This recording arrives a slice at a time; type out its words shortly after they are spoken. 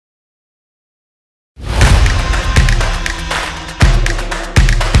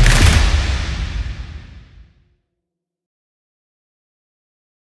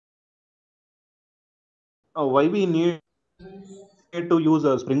Why we need to use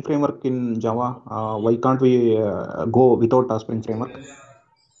a Spring framework in Java? Why can't we go without a Spring framework?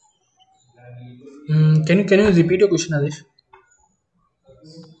 Can you repeat your question, Adish?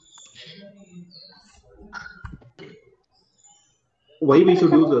 Why we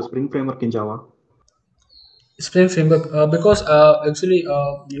should use a Spring framework in Java? Spring framework, because actually,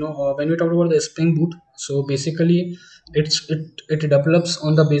 when we talk about the Spring Boot, so basically it develops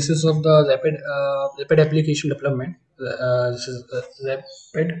on the basis of the rapid application development. This is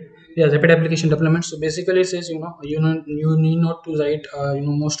rapid rapid application development. So basically, it says you need not to write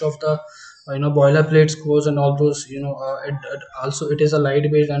most of the boilerplate scores and all those. Also it is a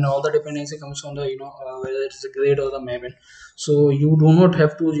lightweight, and all the dependency comes from the whether it's the grade or the maven. So you do not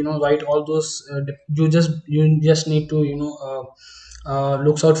have to write all those. You just need to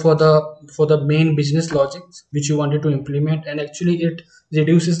looks out for the main business logics which you wanted to implement, and actually it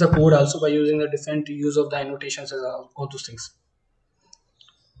reduces the code also by using the different use of the annotations and all those things.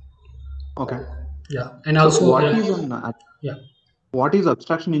 Okay. Yeah, and So also yeah. what is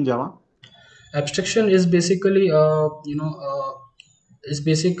abstraction in Java? Abstraction is basically is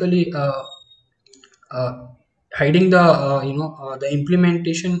basically hiding the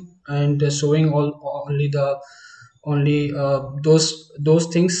implementation, and showing only the only those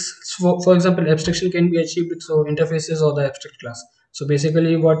things. For example, abstraction can be achieved with so interfaces or the abstract class. So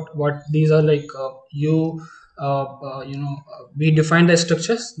basically what these are like, we define the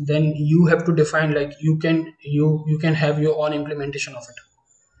structures, then you have to define, like, you can have your own implementation of it.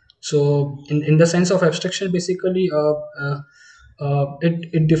 So in the sense of abstraction, basically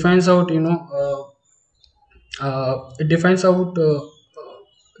it defines out it defines out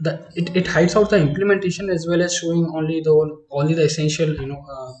it hides out the implementation, as well as showing only the essential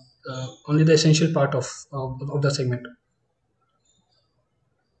only the essential part of the segment.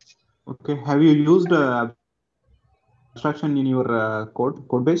 Okay. Have you used abstraction in your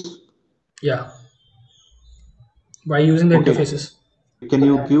code base? Yeah, by using the Okay. interfaces. Can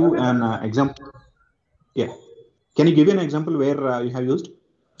you give an example? Yeah. Can you give an example where you have used?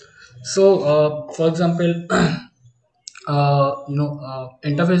 So for example,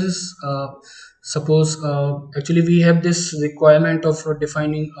 interfaces, suppose actually we have this requirement of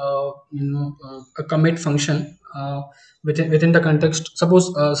defining a commit function within the context.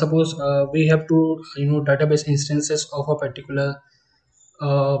 Suppose we have two database instances of a particular.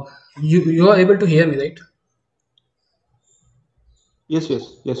 uh, you are able to hear me, right? Yes.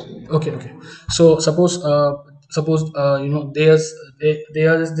 Yes. Yes. Okay. So suppose there's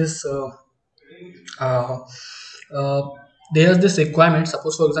this uh, uh, there's this requirement.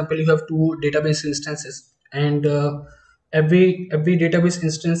 Suppose, for example, you have two database instances, and every database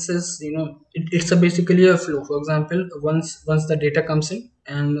instances, it's a basically a flow. For example, once the data comes in,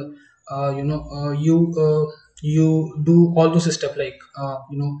 and you do all those stuff, like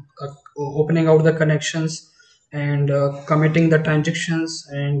opening out the connections, and committing the transactions,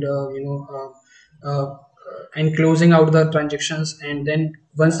 and closing out the transactions. And then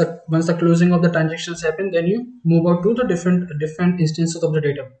once the closing of the transactions happen, then you move out to the different instances of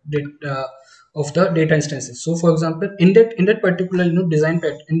the of the data instances. So for example, in that particular design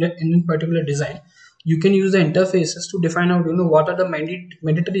in that particular design, you can use the interfaces to define out what are the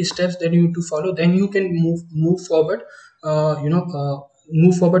mandatory steps that you need to follow. Then you can move forward,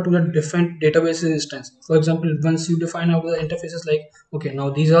 move forward to the different database instance. For example, once you define out the interfaces, like, okay, now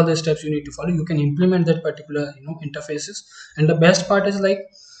these are the steps you need to follow, you can implement that particular interfaces. And the best part is, like,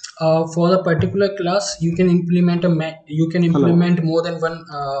 for the particular class, you can you can Hello. implement more than one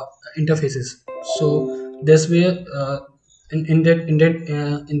interfaces. So this way, in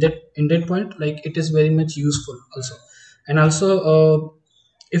that point, like, it is very much useful also. And also,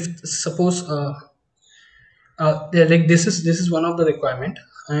 if suppose like, this is one of the requirement.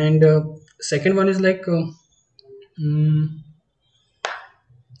 And second one is like, mm,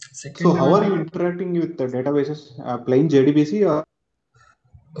 So second how are one you interacting with the databases? Plain JDBC or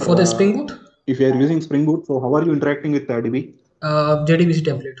for the Spring Boot, if you are using Spring Boot, so how are you interacting with DB? JDBC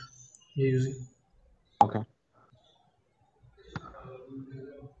template you're using. Okay.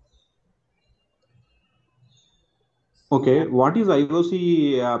 Okay. What is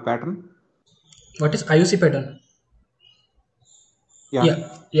IOC pattern? What is IOC pattern? Yeah.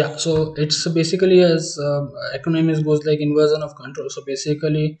 Yeah. So it's basically, as acronym goes, like, inversion of control. So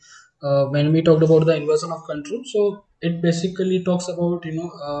basically, when we talked about the inversion of control, so it basically talks about,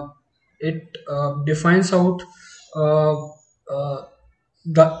 it defines out uh, uh,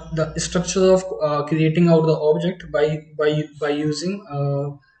 the structure of creating out the object by using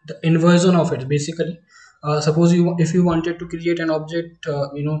the inversion of it, basically. Suppose you, if you wanted to create an object,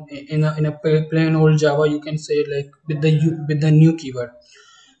 in a plain old Java, you can say like with with the new keyword.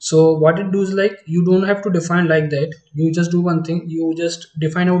 So what it does, like, you don't have to define like that. You just do one thing. You just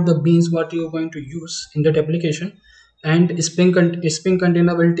define out the beans what you're going to use in that application, and Spring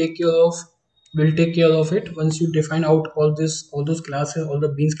container will take care of it. Once you define out all those classes, all the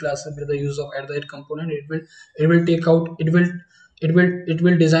beans classes with the use of add that component, it will take out it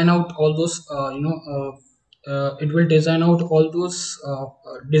will design out all those it will design out all those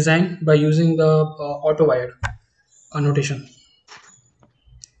design by using the auto wired annotation.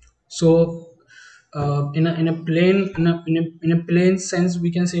 So in a plain sense,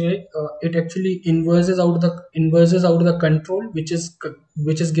 we can say, right, it actually inverses out the control which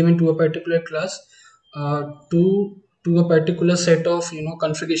is given to a particular class, to a particular set of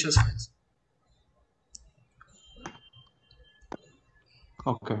configuration files.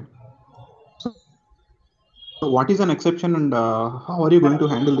 Okay. So what is an exception, and how are you going to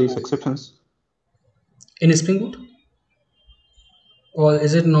handle these exceptions? In Spring Boot, or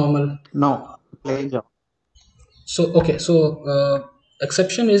is it normal? No, plain Java. So okay, so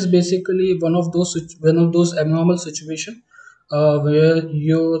exception is basically one of those abnormal situation, where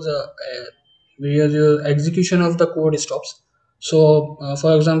your execution of the code stops. So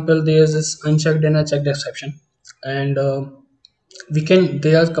for example, there is this unchecked and a checked exception, and we can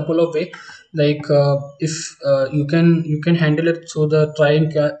there are a couple of way, like if you can handle it through the try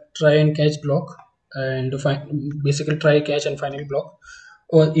and catch block, and basically try catch and finally block,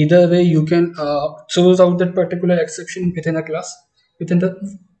 or either way you can choose out that particular exception within a class, within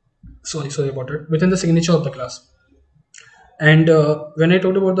the sorry about it, within the signature of the class. And when I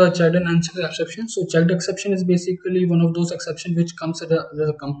talked about the checked and unchecked exception, so checked exception is basically one of those exception which comes at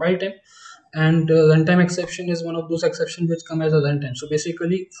a compile time, and runtime exception is one of those exceptions which come as a runtime. So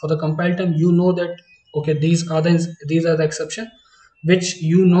basically, for the compile time, you know that okay, these are the exception, which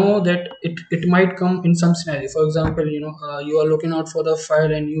you know that it might come in some scenario. For example, you are looking out for the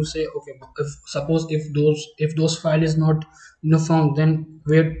file and you say, okay, suppose if those file is not found, then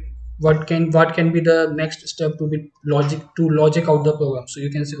where what can be the next step to be logic out the program. So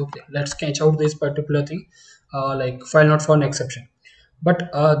you can say, okay, let's catch out this particular thing, like file not found exception.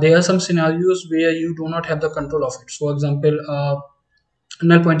 But there are some scenarios where you do not have the control of it. So for example,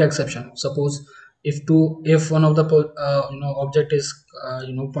 null pointer exception. Suppose if one of the object is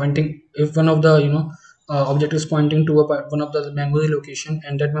pointing, if one of the object is pointing to one of the memory location,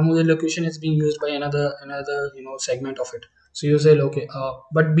 and that memory location is being used by another segment of it. So you say, okay,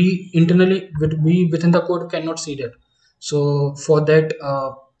 but we internally we within the code cannot see that. So for that,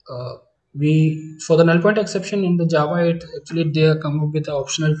 we for the null pointer exception in the Java, it actually they come up with an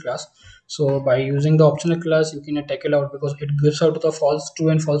optional class. So by using the optional class, you can tackle out, because it gives out the true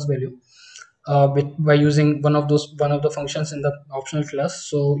and false value, by using one of the functions in the optional class.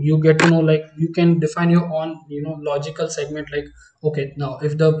 So you get to know, like, you can define your own logical segment, like, okay, now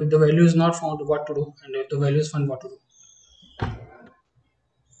if the value is not found, what to do, and if the value is found, what to do.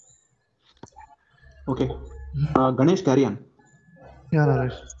 Okay. Ganesh, carry on. Yeah,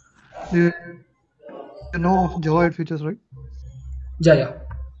 Naresh. Do you know Java 8 features, right? Yeah, yeah.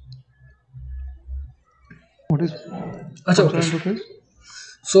 What is Acha, functional okay. interface?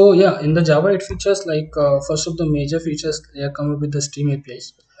 So yeah, in the Java 8 features, like first of the major features, they are come up with the Stream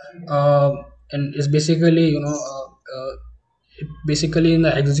APIs, and it's basically basically in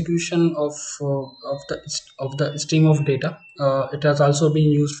the execution of the stream of data. It has also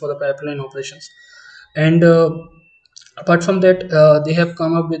been used for the pipeline operations, and apart from that, they have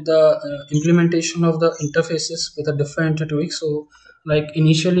come up with the implementation of the interfaces with a different tweaks. So like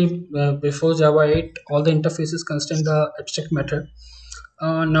initially, before Java 8, all the interfaces constant the abstract method.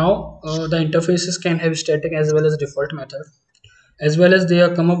 Now the interfaces can have static as well as default method, as well as they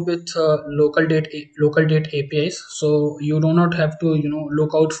are come up with local date APIs. So you do not have to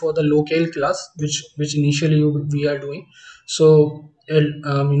look out for the locale class, which initially we are doing. So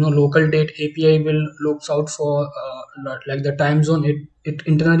local date API will looks out for like the time zone. It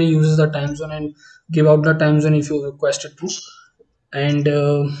internally uses the time zone and give out the time zone if you request it to.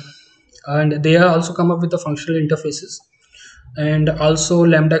 And they are also come up with the functional interfaces, and also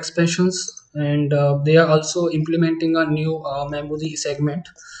lambda expressions, and they are also implementing a new memory segment.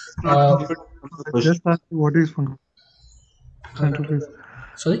 Not uh, able to answer the I question. just asked you what is functional interface.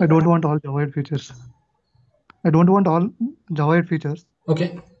 Sorry. I don't want all Java 8 features. I don't want all Java 8 features.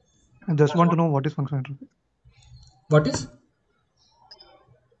 Okay, I just want to know what is functional interface. what is?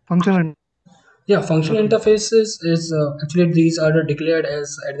 Functional Yeah, functional interface. interfaces is actually these are declared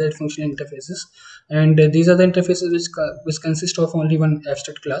as added functional interfaces, and these are the interfaces which consist of only one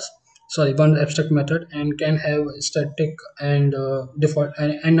abstract class. one abstract method, and can have static and default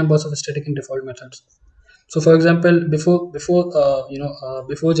and numbers of static and default methods. So for example, before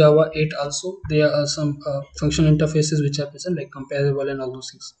Java 8 also, there are some function interfaces which are present, like comparable and all those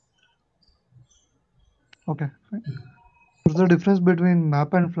things. Okay, fine. What's the difference between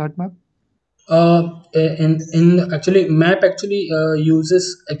map and flat map? In actually map actually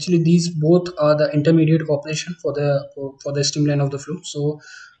uses actually these both are the intermediate operation for the streamline of the flow. So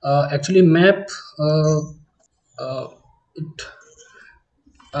actually map uh,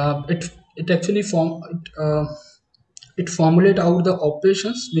 it it actually it formulate out the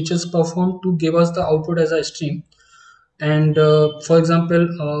operations which is performed to give us the output as a stream. And for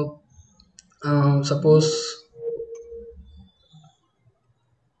example, suppose,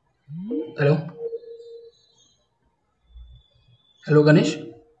 hello, hello Ganesh,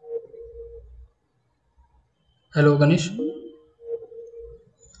 hello Ganesh,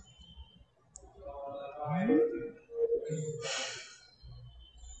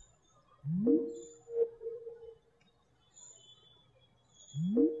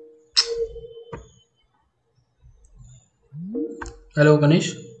 hello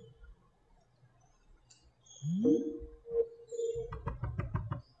Ganesh,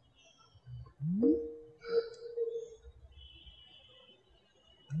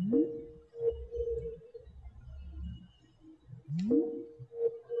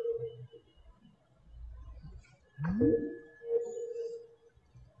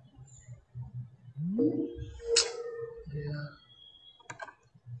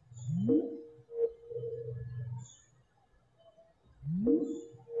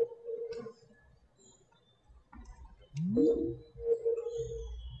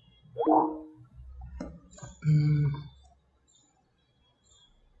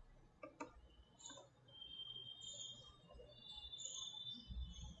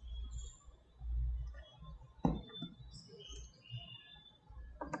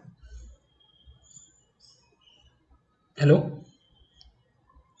 hello.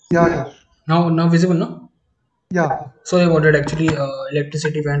 Yeah, Akash. Now visible, no? Yeah, Sorry about it. Actually,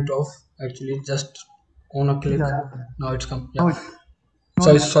 electricity went off. Actually, just on a click. yeah, yeah. Now it's come. No Yeah. issue. No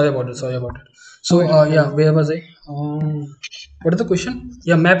Sorry, issue. sorry about it. Sorry about it. No So, issue. Carry yeah, on. where was I? What is the question?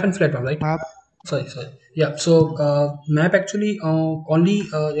 Yeah, map and flat map, right? Map. Sorry. Yeah. So, map actually only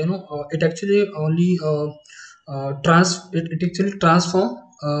it actually only it actually transform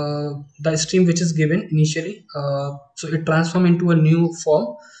the stream which is given initially. So it transform into a new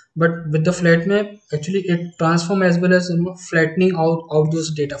form. But with the flat map, actually it transform as well as flattening out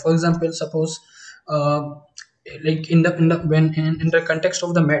those data. For example, suppose uh, like in the context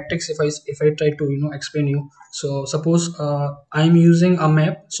of the matrix, if I try to explain you. So suppose I'm using a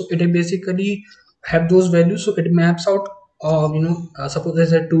map, so it basically have those values, so it maps out suppose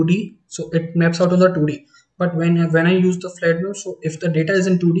there's a 2D, so it maps out on the 2D. But when I use the flat map, so if the data is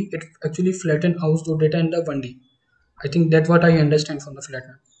in 2D, it actually flatten out the data in the 1D. I think that's what I understand from the flat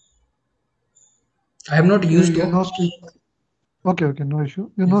map. I have not Okay, used you know though. stream. Okay, no issue.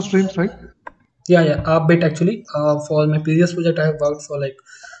 You Yeah. know streams, right? Yeah, a bit actually. For my previous project, I have worked for like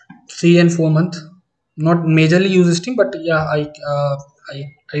 3 and 4 months. Not majorly use Steam, but yeah,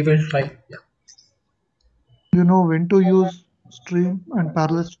 I will try. Yeah, You know when to use stream and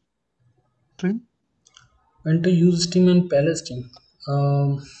parallel stream? when to use Steam and Palestine.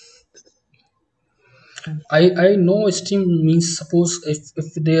 Um, Mm. I know Steam means, suppose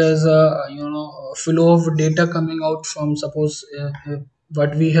if there's a a flow of data coming out from, suppose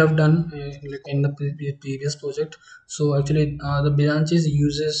what we have done like in the previous project. So actually the branches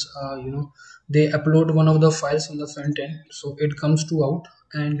uses they upload one of the files on the front end, so it comes to out,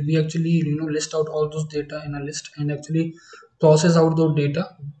 and we actually list out all those data in a list, and actually process out those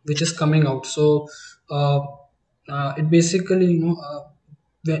data which is coming out. So uh, it basically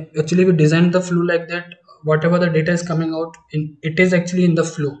actually we designed the flow like that. Whatever the data is coming out in, it is actually in the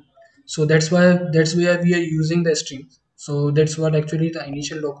flow. So that's where we are using the stream. So that's what actually the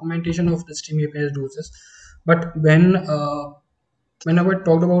initial documentation of the stream API does is. But whenever I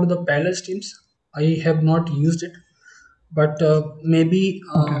talked about the parallel streams, I have not used it. But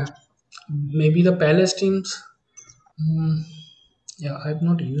Okay, maybe the parallel streams, mm, yeah, I have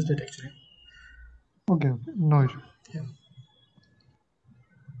not used it actually. okay, no issue. Yeah.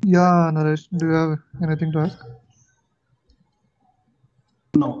 Yeah, Naresh, do you have anything to ask?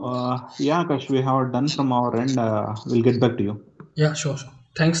 No, yeah, Akash, we have done from our end. We'll get back to you. Yeah, sure.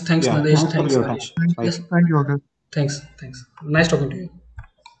 Thanks, Yeah, Nadesh. thanks for Thanks, your time. Nadesh. Bye. Yes, Thank you, Akash. thanks. Nice talking to you.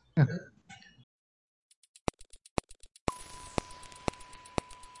 Yeah.